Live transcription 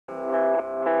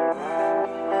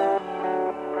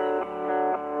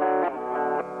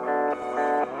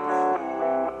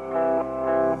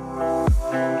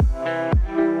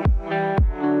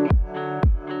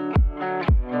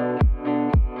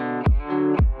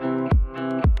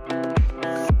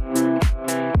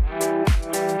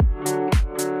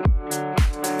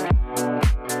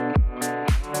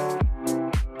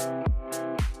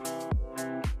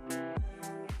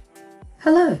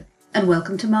and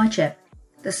welcome to myCHEP,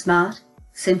 the smart,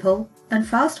 simple and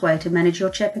fast way to manage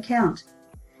your CHEP account.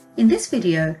 In this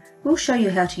video, we'll show you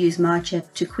how to use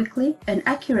myCHEP to quickly and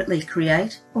accurately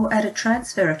create or add a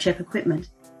transfer of CHEP equipment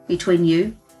between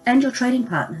you and your trading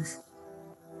partners.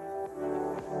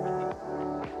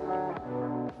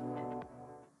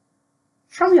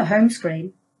 From your home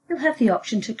screen, you'll have the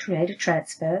option to create a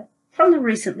transfer from the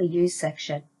Recently Used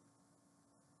section.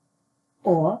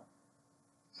 Or,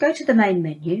 go to the main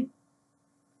menu,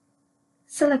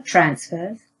 select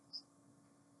Transfers,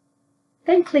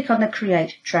 then click on the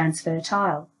Create Transfer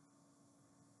tile.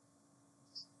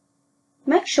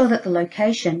 Make sure that the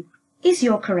location is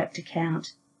your correct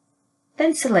account.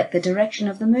 Then select the direction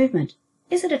of the movement.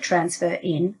 Is it a transfer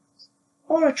in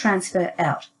or a transfer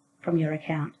out from your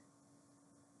account?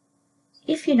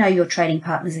 If you know your trading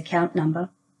partner's account number,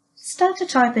 start to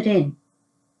type it in,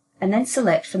 and then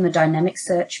select from the dynamic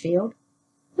search field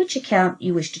which account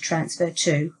you wish to transfer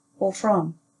to or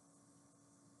from.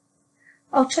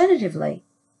 Alternatively,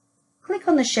 click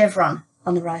on the chevron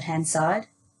on the right-hand side,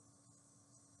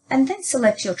 and then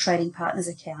select your trading partner's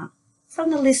account from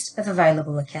the list of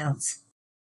available accounts.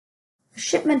 The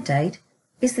shipment date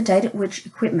is the date at which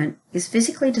equipment is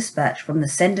physically dispatched from the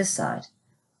sender's side,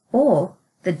 or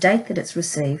the date that it's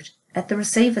received at the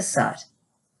receiver's site.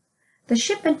 The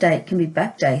shipment date can be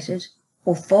backdated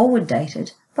or forward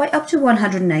dated by up to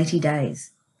 180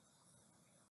 days.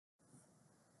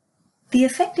 The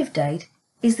effective date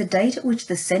is the date at which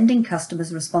the sending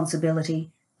customer's responsibility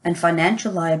and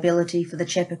financial liability for the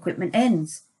CHEP equipment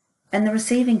ends and the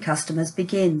receiving customer's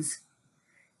begins.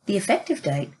 The effective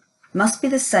date must be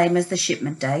the same as the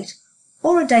shipment date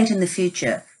or a date in the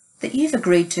future that you've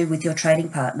agreed to with your trading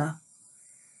partner.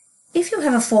 If you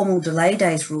have a formal delay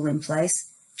days rule in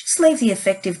place, just leave the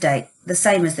effective date the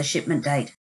same as the shipment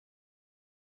date.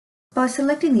 By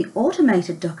selecting the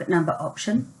Automated Docket Number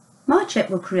option, myCHEP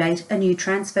will create a new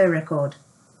transfer record.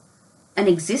 An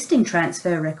existing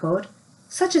transfer record,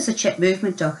 such as a CHEP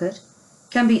movement docket,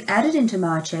 can be added into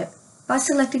myCHEP by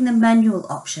selecting the Manual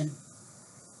option.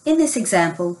 In this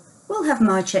example, we'll have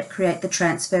myCHEP create the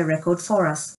transfer record for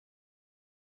us.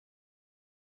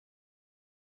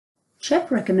 CHEP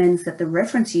recommends that the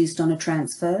reference used on a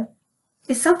transfer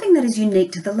is something that is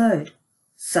unique to the load,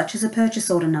 such as a purchase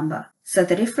order number, so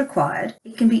that if required,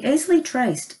 it can be easily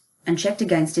traced and checked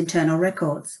against internal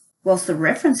records. Whilst the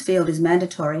reference field is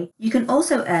mandatory, you can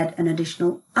also add an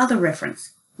additional other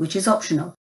reference, which is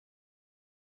optional.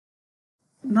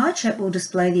 myCHEP will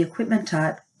display the equipment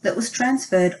type that was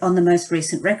transferred on the most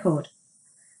recent record.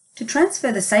 To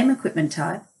transfer the same equipment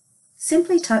type,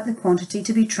 simply type the quantity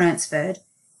to be transferred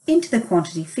into the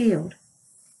quantity field.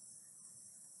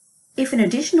 If an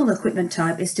additional equipment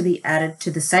type is to be added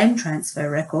to the same transfer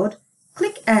record,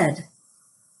 click Add.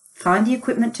 Find the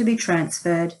equipment to be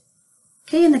transferred,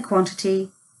 key in the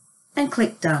quantity, and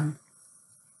click Done.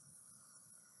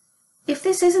 If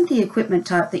this isn't the equipment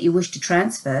type that you wish to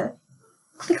transfer,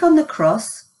 click on the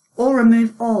cross or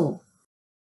remove all.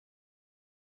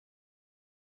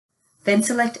 Then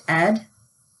select Add,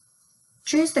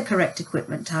 choose the correct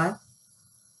equipment type,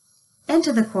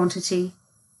 enter the quantity,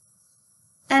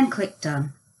 and click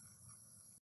Done.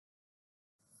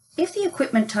 If the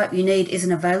equipment type you need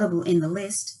isn't available in the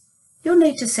list, you'll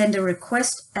need to send a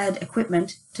request Add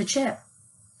Equipment to CHEP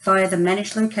via the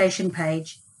Manage Location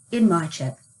page in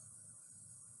myCHEP.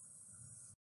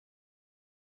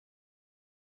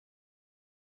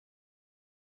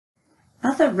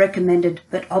 Other recommended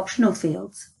but optional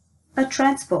fields are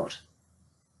transport.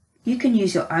 You can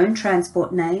use your own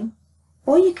transport name,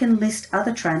 or you can list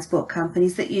other transport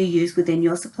companies that you use within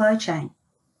your supply chain.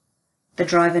 The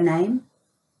driver name,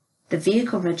 the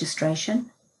vehicle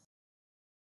registration,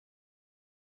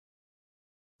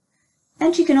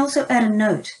 and you can also add a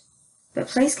note, but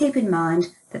please keep in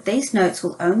mind that these notes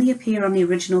will only appear on the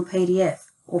original PDF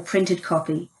or printed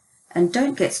copy and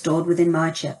don't get stored within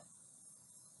myCHEP.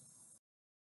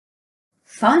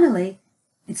 Finally,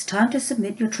 it's time to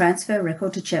submit your transfer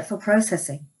record to CHEP for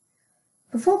processing.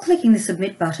 Before clicking the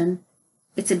Submit button,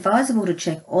 it's advisable to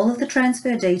check all of the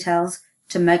transfer details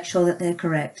to make sure that they're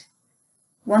correct.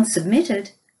 Once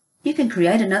submitted, you can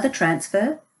create another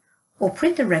transfer or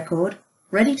print the record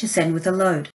ready to send with a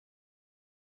load.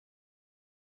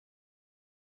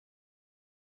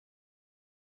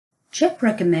 CHEP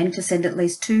recommend to send at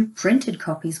least 2 printed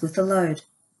copies with the load,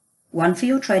 one for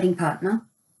your trading partner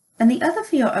and the other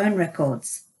for your own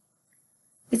records.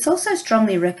 It's also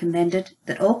strongly recommended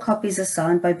that all copies are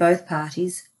signed by both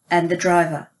parties and the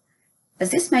driver,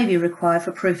 as this may be required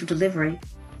for proof of delivery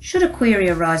should a query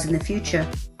arise in the future.